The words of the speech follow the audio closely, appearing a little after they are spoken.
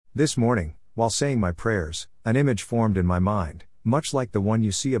This morning, while saying my prayers, an image formed in my mind, much like the one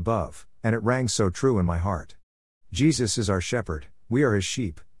you see above, and it rang so true in my heart. Jesus is our shepherd, we are his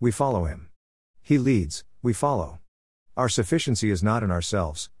sheep, we follow him. He leads, we follow. Our sufficiency is not in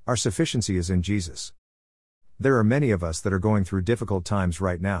ourselves, our sufficiency is in Jesus. There are many of us that are going through difficult times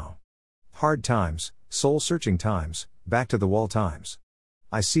right now. Hard times, soul-searching times, back-to-the-wall times.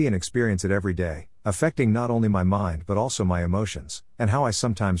 I see and experience it every day, affecting not only my mind but also my emotions, and how I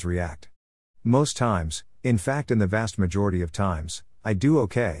sometimes react. Most times, in fact in the vast majority of times, I do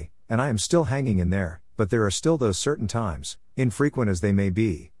okay, and I am still hanging in there, but there are still those certain times, infrequent as they may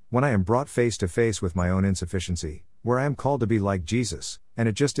be, when I am brought face to face with my own insufficiency, where I am called to be like Jesus, and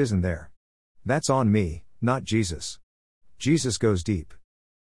it just isn't there. That's on me, not Jesus. Jesus goes deep.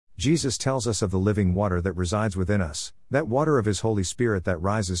 Jesus tells us of the living water that resides within us, that water of his Holy Spirit that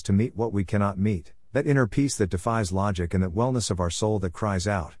rises to meet what we cannot meet, that inner peace that defies logic and that wellness of our soul that cries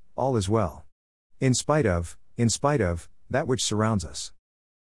out, all is well. In spite of, that which surrounds us.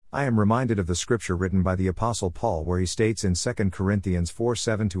 I am reminded of the scripture written by the Apostle Paul where he states in 2 Corinthians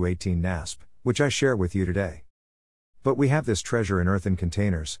 4:7-18 NASB, which I share with you today. But we have this treasure in earthen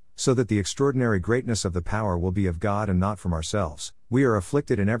containers, so that the extraordinary greatness of the power will be of God and not from ourselves. We are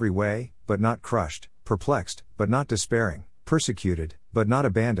afflicted in every way, but not crushed, perplexed, but not despairing, persecuted, but not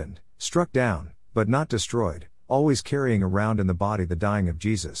abandoned, struck down, but not destroyed, always carrying around in the body the dying of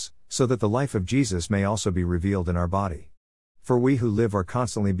Jesus, so that the life of Jesus may also be revealed in our body. For we who live are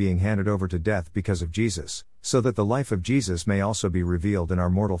constantly being handed over to death because of Jesus, so that the life of Jesus may also be revealed in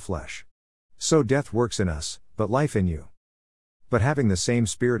our mortal flesh. So death works in us, but life in you. But having the same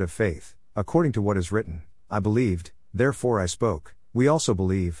spirit of faith, according to what is written, I believed, therefore I spoke, we also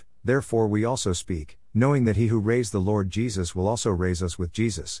believe, therefore we also speak, knowing that he who raised the Lord Jesus will also raise us with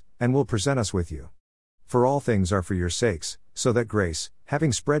Jesus, and will present us with you. For all things are for your sakes, so that grace,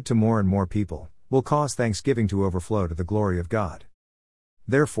 having spread to more and more people, will cause thanksgiving to overflow to the glory of God.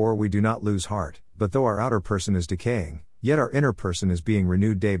 Therefore we do not lose heart, but though our outer person is decaying, yet our inner person is being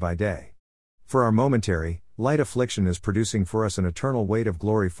renewed day by day. For our momentary, light affliction is producing for us an eternal weight of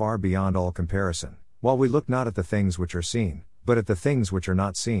glory far beyond all comparison, while we look not at the things which are seen, but at the things which are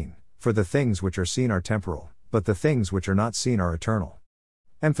not seen, for the things which are seen are temporal, but the things which are not seen are eternal.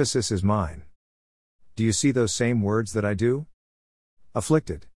 Emphasis is mine. Do you see those same words that I do?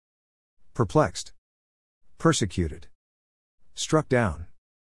 Afflicted. Perplexed. Persecuted. Struck down.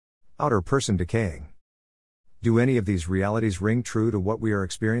 Outer person decaying. Do any of these realities ring true to what we are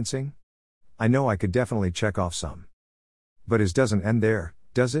experiencing? I know I could definitely check off some. But it doesn't end there,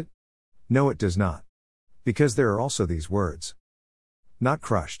 does it? No, it does not. Because there are also these words. Not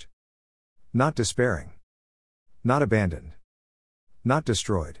crushed. Not despairing. Not abandoned. Not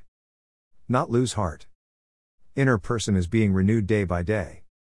destroyed. Not lose heart. Inner person is being renewed day by day.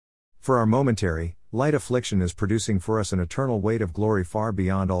 For our momentary, light affliction is producing for us an eternal weight of glory far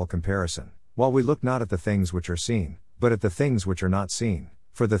beyond all comparison, while we look not at the things which are seen, but at the things which are not seen.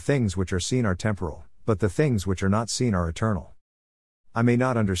 For the things which are seen are temporal, but the things which are not seen are eternal. I may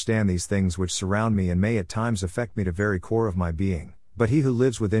not understand these things which surround me and may at times affect me to very core of my being, but he who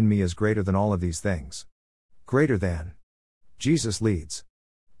lives within me is greater than all of these things. Greater than. Jesus leads.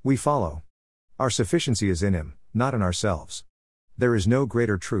 We follow. Our sufficiency is in him, not in ourselves. There is no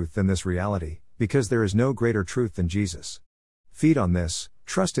greater truth than this reality, because there is no greater truth than Jesus. Feed on this,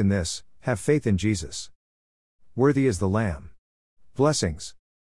 trust in this, have faith in Jesus. Worthy is the Lamb. Blessings.